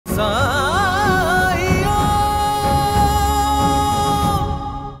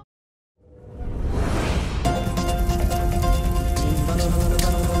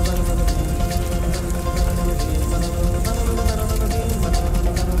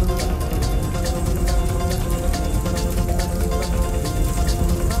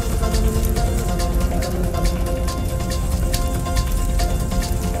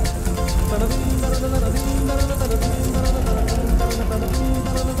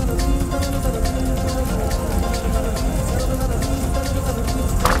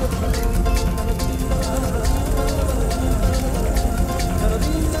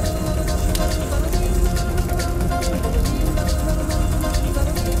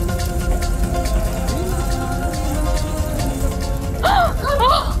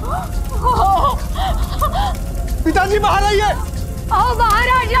पिताजी बाहर आइए। आओ बाहर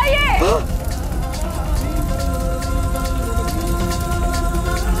आ जाइए।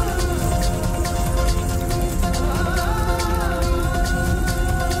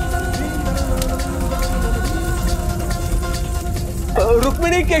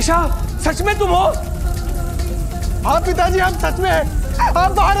 रुक्मिणी, केशा, सच में तुम हो? हाँ पिताजी, हम सच में हैं।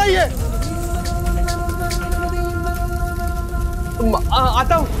 आप बाहर आइए।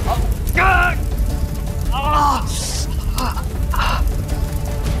 आता हूँ।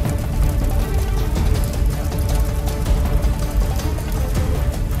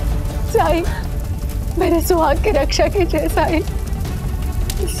 साई, मेरे सुहाग की रक्षा कीजिए साई।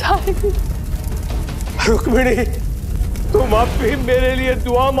 साई। रुक्मिणी, तुम अब भी मेरे लिए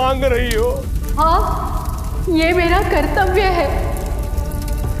दुआ मांग रही हो? हाँ, ये मेरा कर्तव्य है।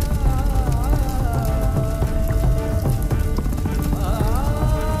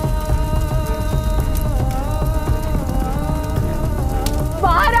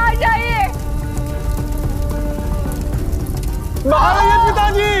 बाहर आ जाइए। बाहर आइए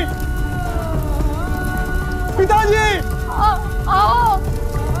पिताजी। पिताजी आओ।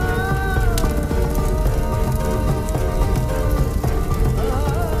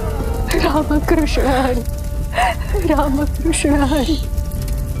 रामकृष्ण हरि, रामकृष्ण हरि।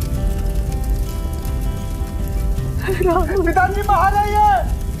 पिताजी बाहर आइए।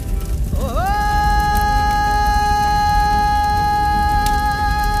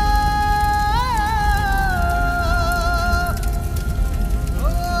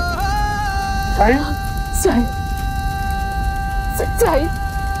 साई, साई, साई।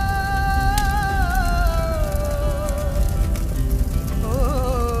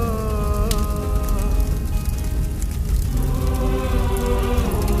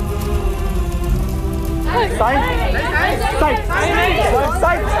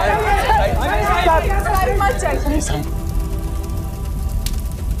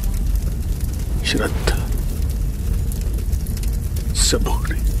 श्रद्धा सब हो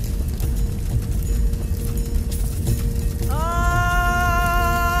रही।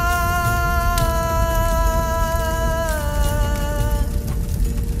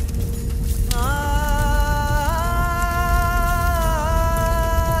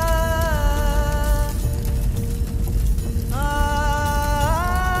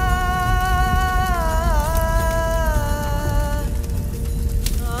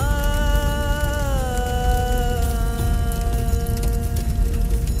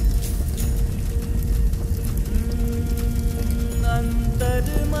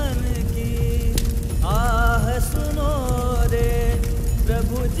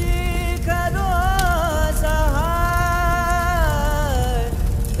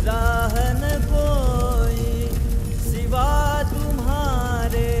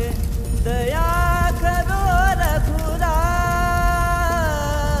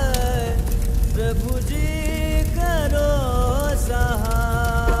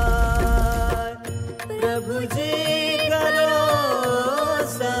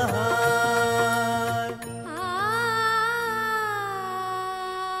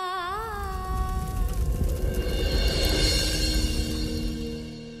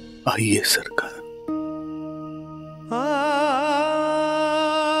 आइए सरकार।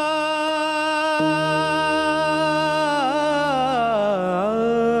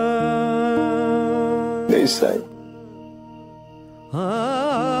 नहीं साई।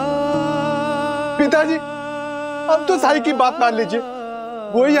 पिताजी, अब तो साई की बात मान लीजिए।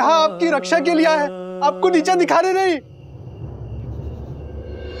 वो यहाँ आपकी रक्षा के लिए आया है, आपको नीचा दिखाने नहीं।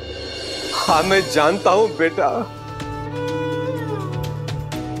 हाँ मैं जानता हूं बेटा,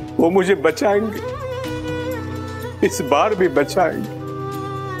 वो मुझे बचाएंगे, इस बार भी बचाएंगे,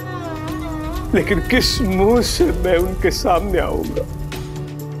 लेकिन किस मुंह से मैं उनके सामने आऊंगा?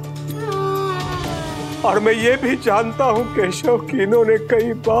 और मैं ये भी जानता हूं केशव कि इन्होंने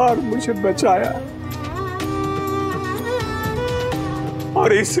कई बार मुझे बचाया,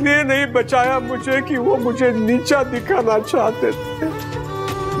 और इसलिए नहीं बचाया मुझे कि वो मुझे नीचा दिखाना चाहते थे,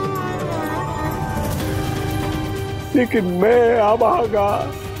 लेकिन मैं अभागा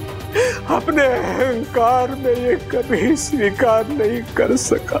अपने अहंकार में ये कभी स्वीकार नहीं कर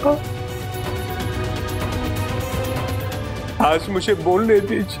सका। आज मुझे बोलने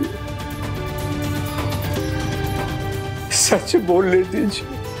दीजिए, सच बोलने दीजिए,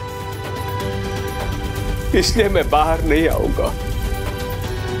 इसलिए मैं बाहर नहीं आऊंगा।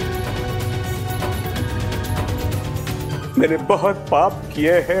 मैंने बहुत पाप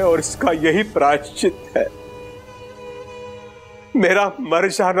किए हैं और इसका यही प्रायश्चित है, मेरा मर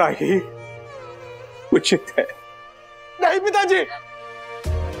जाना ही उचित है। नहीं पिताजी।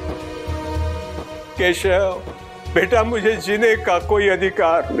 केशव बेटा, मुझे जीने का कोई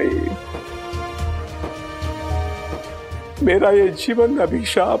अधिकार नहीं, मेरा ये जीवन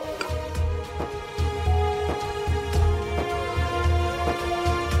अभिशाप था।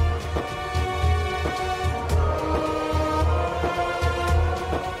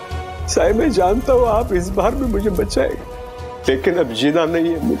 साई, मैं जानता हूं आप इस बार भी मुझे बचाएंगे, लेकिन अब जीना नहीं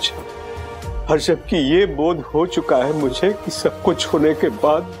है मुझे। और जबकि ये बोध हो चुका है मुझे कि सब कुछ होने के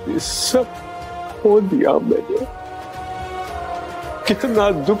बाद भी सब खो दिया मैंने, कितना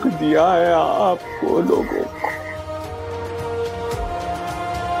दुख दिया है आपको लोगों को,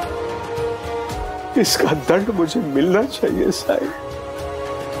 इसका दंड मुझे मिलना चाहिए। साई,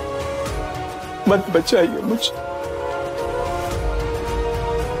 मत बचाइए मुझे।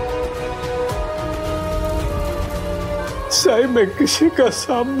 साई, मैं किसी का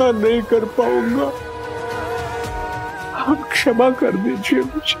सामना नहीं कर पाऊंगा, आप क्षमा कर दीजिए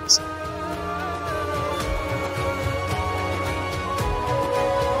मुझे।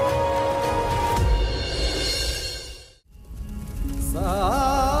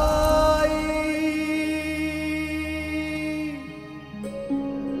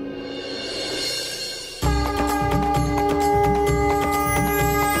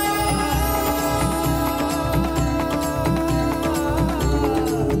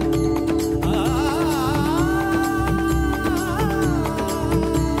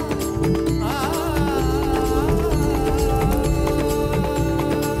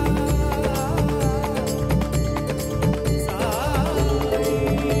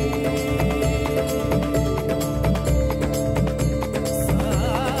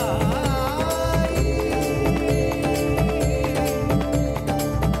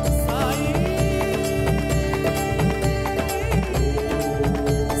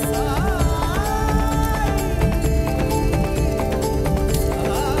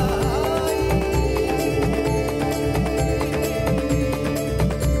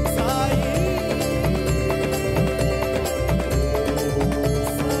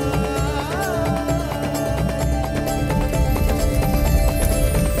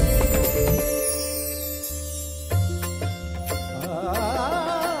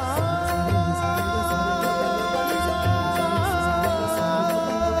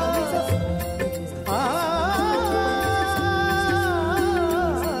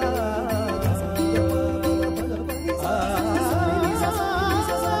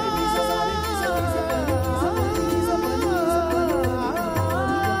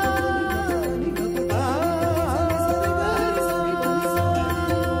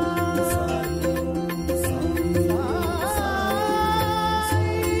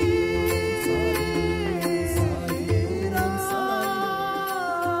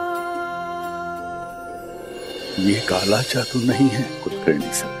 ये काला जादू नहीं है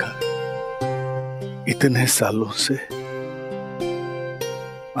कुलकर्णी सरकार। इतने सालों से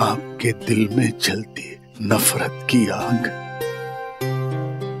आपके दिल में जलती नफरत की आग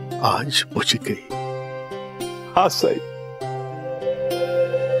आज बुझ गई। हाँ सही।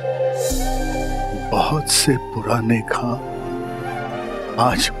 बहुत से पुराने घाव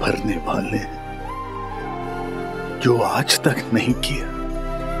आज भरने वाले हैं, जो आज तक नहीं किया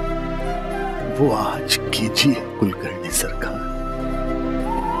वो आज कीजिए कुलकर्णी सरकार।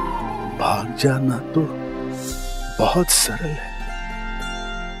 भाग जाना तो बहुत सरल है,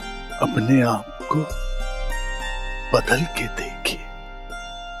 अपने आप को बदल के देखिए।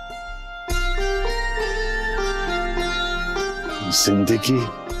 जिंदगी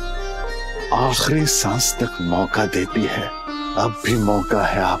आखिरी सांस तक मौका देती है, अब भी मौका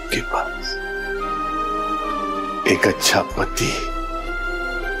है आपके पास एक अच्छा पति,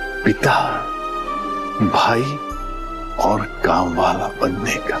 पिता, भाई और काम वाला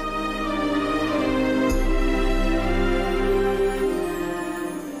बनने का।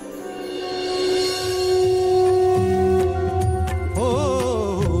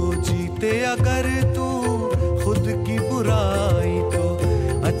 अगर तू खुद की बुराई तो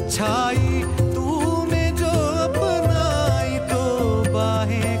अच्छाई तूने जो अपनाई तो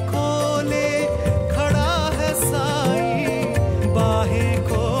बाहें खोले खड़ा है साई, बाहें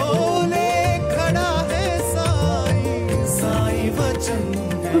खोले खड़ा है साई। साई वचन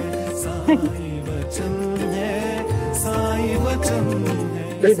है, साई वचन है, साई वचन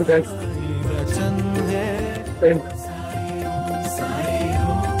है, साई वचन है।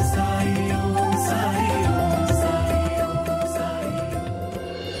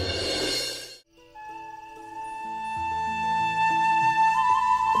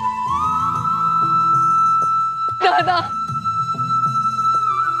 दादा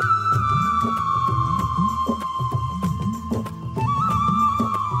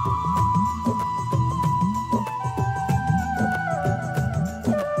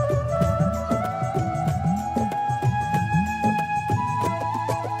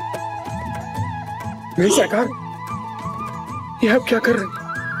नहीं सरकार, ये आप क्या कर रहे हैं?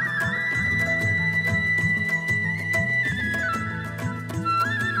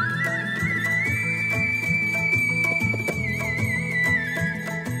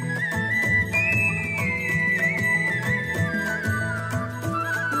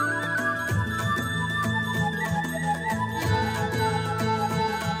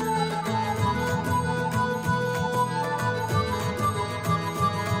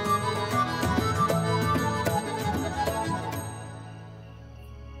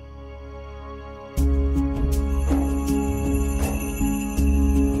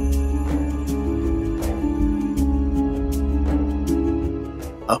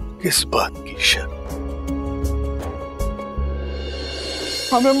 किस बात की शर्म?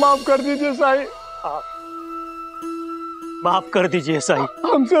 हमें माफ कर दीजिए साईं। माफ कर दीजिए साईं,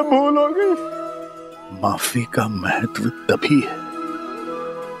 हमसे भूल हो गई। माफी का महत्व तभी है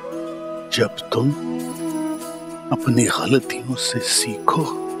जब तुम अपनी गलतियों से सीखो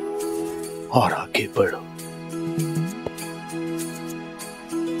और आगे बढ़ो।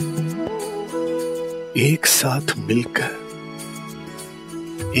 एक साथ मिलकर,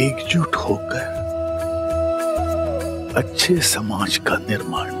 एकजुट होकर अच्छे समाज का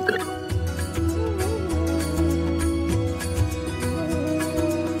निर्माण करो।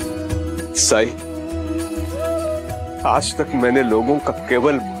 साई, आज तक मैंने लोगों का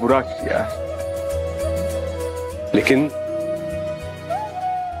केवल बुरा किया है, लेकिन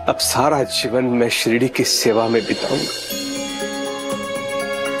अब सारा जीवन मैं शिरडी की सेवा में बिताऊंगा।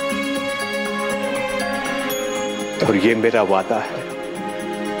 और ये मेरा वादा है।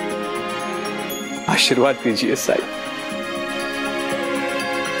 आशीर्वाद दीजिए साईं।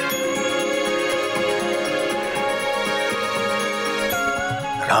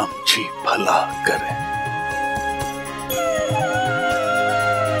 राम जी भला करें।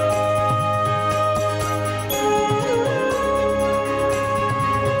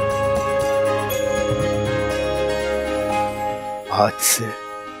 आज से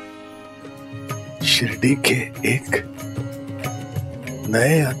शिरडी के एक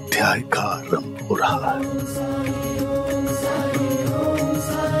नए अध्याय का आरंभ हो रहा है।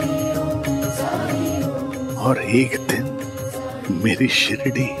 और एक दिन मेरी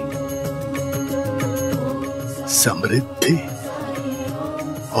शिरडी समृद्धि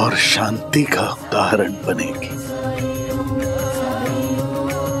और शांति का उदाहरण बनेगी।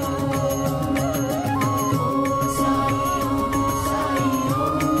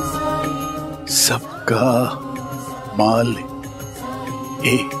 सबका मालिक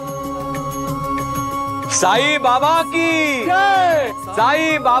एक। साई बाबा की जय,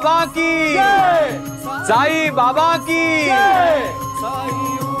 साई बाबा की जय, साई बाबा की जय।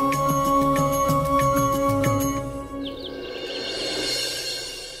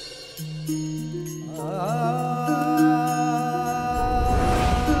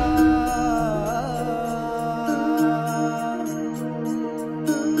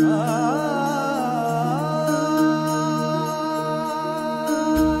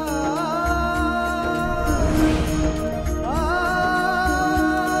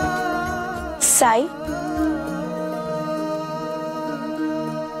 साई,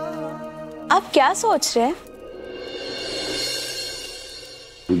 आप क्या सोच रहे हैं?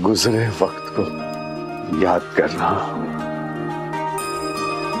 गुजरे वक्त को याद कर रहा हूं।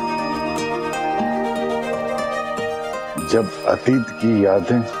 जब अतीत की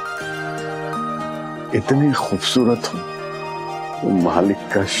यादें इतनी खूबसूरत हो तो मालिक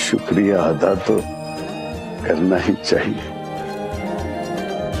का शुक्रिया अदा तो करना ही चाहिए।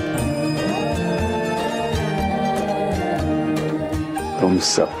 तुम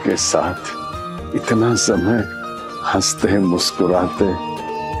सबके साथ इतना समय हंसते मुस्कुराते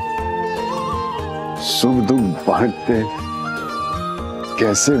सुख दुख बांटते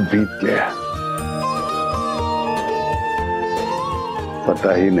कैसे बीत गया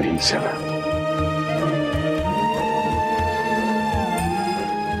पता ही नहीं चला।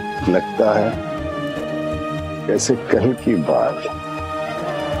 लगता है जैसे कल की बात।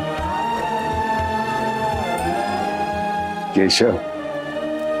 केशव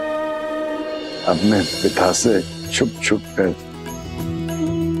अपने पिता से छुप छुप कर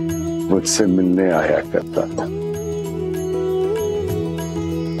मुझसे मिलने आया करता था।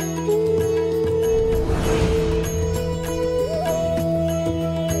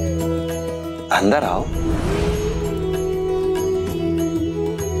 अंदर आओ।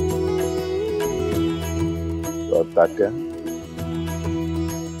 तो ताका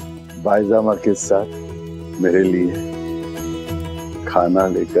बाईजामा के साथ मेरे लिए खाना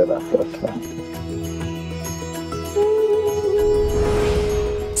लेकर आता था।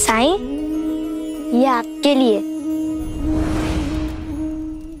 साई, ये आपके लिए।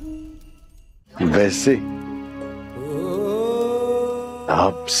 वैसे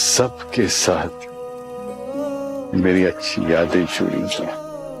आप सबके साथ मेरी अच्छी यादें जुड़ी हैं।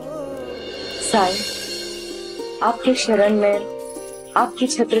 साई, आपके शरण में, आपकी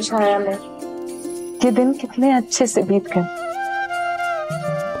छत्र छाया में ये दिन कितने अच्छे से बीत गए।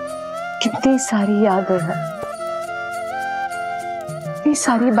 कितनी सारी यादें हैं, कितनी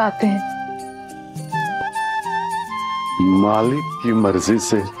सारी बातें हैं। मालिक की मर्जी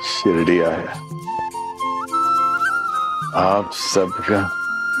से शिरडी आया। आप सबका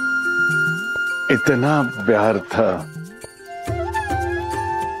इतना प्यार था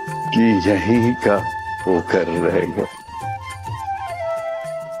कि यहीं का होकर रहेगा।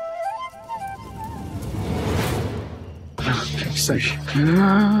 सही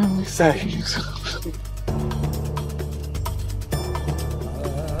सही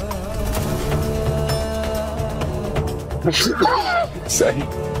सही।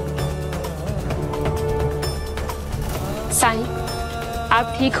 साई,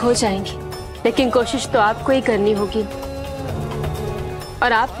 आप ठीक हो जाएंगे, लेकिन कोशिश तो आपको ही करनी होगी।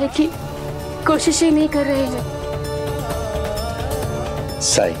 और आप है कि कोशिश ही नहीं कर रहे हैं।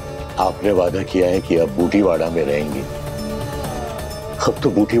 साई, आपने वादा किया है कि अब बूटीवाड़ा में रहेंगे। अब तो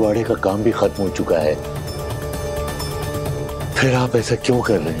बूटीवाड़े का काम भी खत्म हो चुका है, फिर आप ऐसा क्यों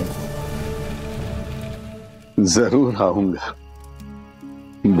कर रहे हैं? जरूर आऊंगा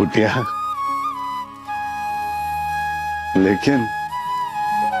बुटिया, लेकिन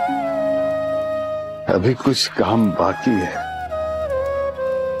अभी कुछ काम बाकी है।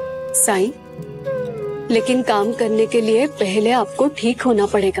 साई, लेकिन काम करने के लिए पहले आपको ठीक होना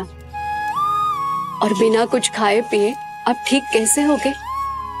पड़ेगा। और बिना कुछ खाए पिए आप ठीक कैसे होगे?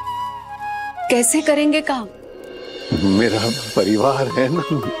 कैसे करेंगे काम? मेरा परिवार है ना,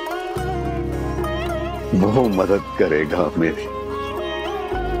 वो मदद करेगा मेरी।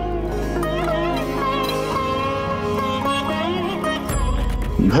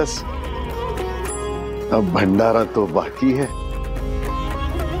 बस अब भंडारा तो बाकी है।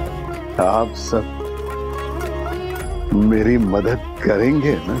 आप सब मेरी मदद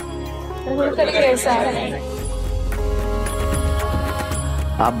करेंगे ना?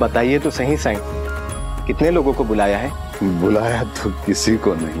 आप बताइए तो सही साईं, कितने लोगों को बुलाया है? बुलाया तो किसी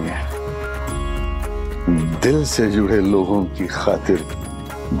को नहीं है, दिल से जुड़े लोगों की खातिर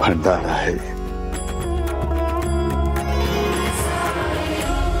भंडारा है।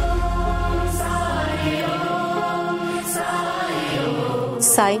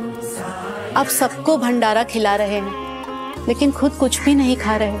 साई, आप सबको भंडारा खिला रहे हैं, लेकिन खुद कुछ भी नहीं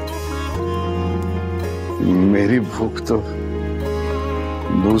खा रहे। मेरी भूख तो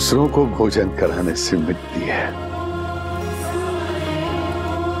दूसरों को भोजन कराने से मिटती है।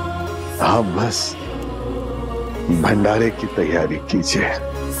 आप बस भंडारे की तैयारी कीजिए।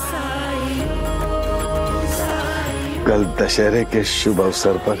 कल दशहरे के शुभ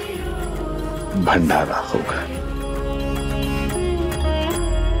अवसर पर भंडारा होगा।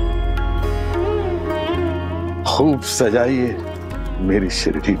 खूब सजाइए मेरी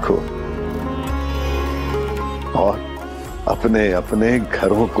शिरडी को और अपने अपने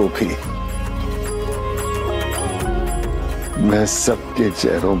घरों को भी। मैं सबके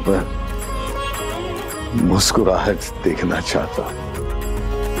चेहरों पर मुस्कुराहट देखना चाहता हूं।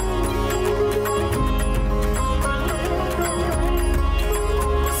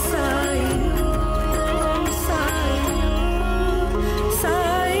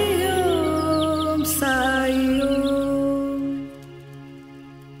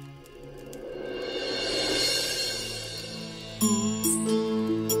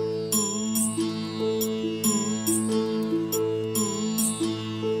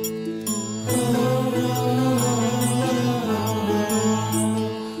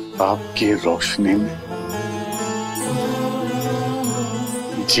 आपकी रोशनी में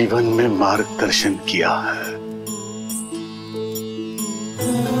जीवन में मार्गदर्शन किया है।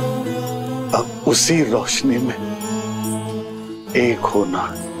 अब उसी रोशनी में एक होना,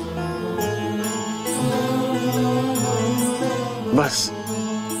 बस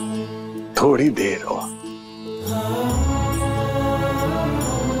थोड़ी देर हो।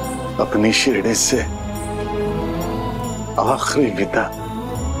 अपनी शिरडी से आखिरी विदा,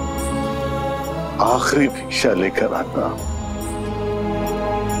 आखिरी भिक्षा लेकर आता हूं।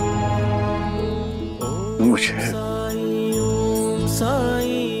 मुझे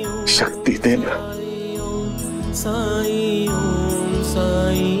शक्ति देना। साई ओम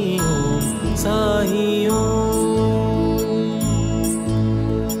साई ओम साई ओम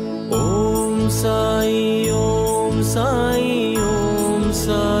साई ओम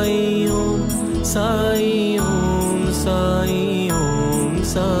साई ओम साई ओम साई ओम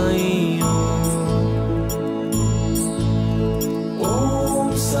साई ओम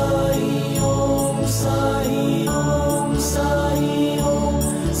साई ओम साई ओम साई ओम साई ओम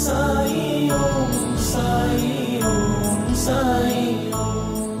साई ओम साई ओम साई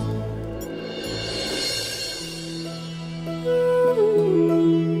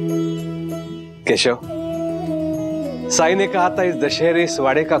केशव, साई ने कहा था इस दशहरे इस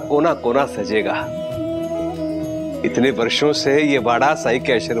वाड़े का कोना कोना सजेगा। इतने वर्षों से ये वाड़ा साई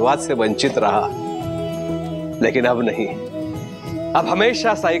के आशीर्वाद से वंचित रहा, लेकिन अब नहीं। अब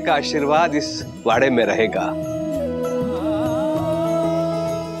हमेशा साई का आशीर्वाद इस वाड़े में रहेगा।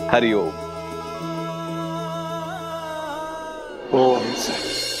 हरिओम। ओम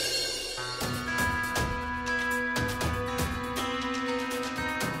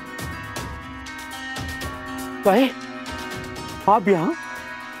भाई, आप यहाँ?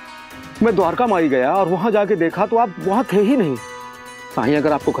 मैं द्वारका माई गया और वहां जाके देखा तो आप वहां थे ही नहीं। साईं,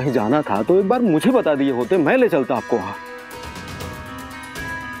 अगर आपको कहीं जाना था तो एक बार मुझे बता दिए होते, मैं ले चलता आपको वहां।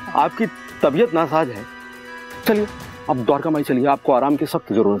 आपकी तबीयत नासाज है, चलिए आप द्वारका माई चलिए, आपको आराम की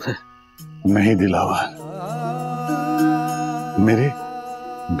सख्त जरूरत है। नहीं दिलावर, मेरे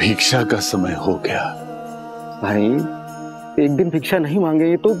भिक्षा का समय हो गया। भाई, एक दिन भिक्षा नहीं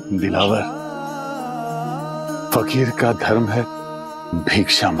मांगे तो। दिलावर, फकीर का धर्म है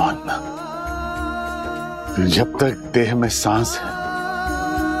भिक्षा मांगना। जब तक देह में सांस है,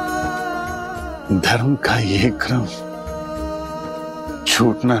 धर्म का ये क्रम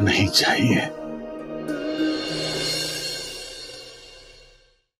छूटना नहीं चाहिए।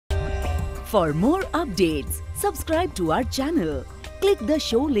 For more updates, subscribe to our channel, click the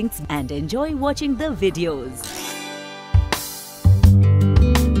show links and enjoy watching the videos.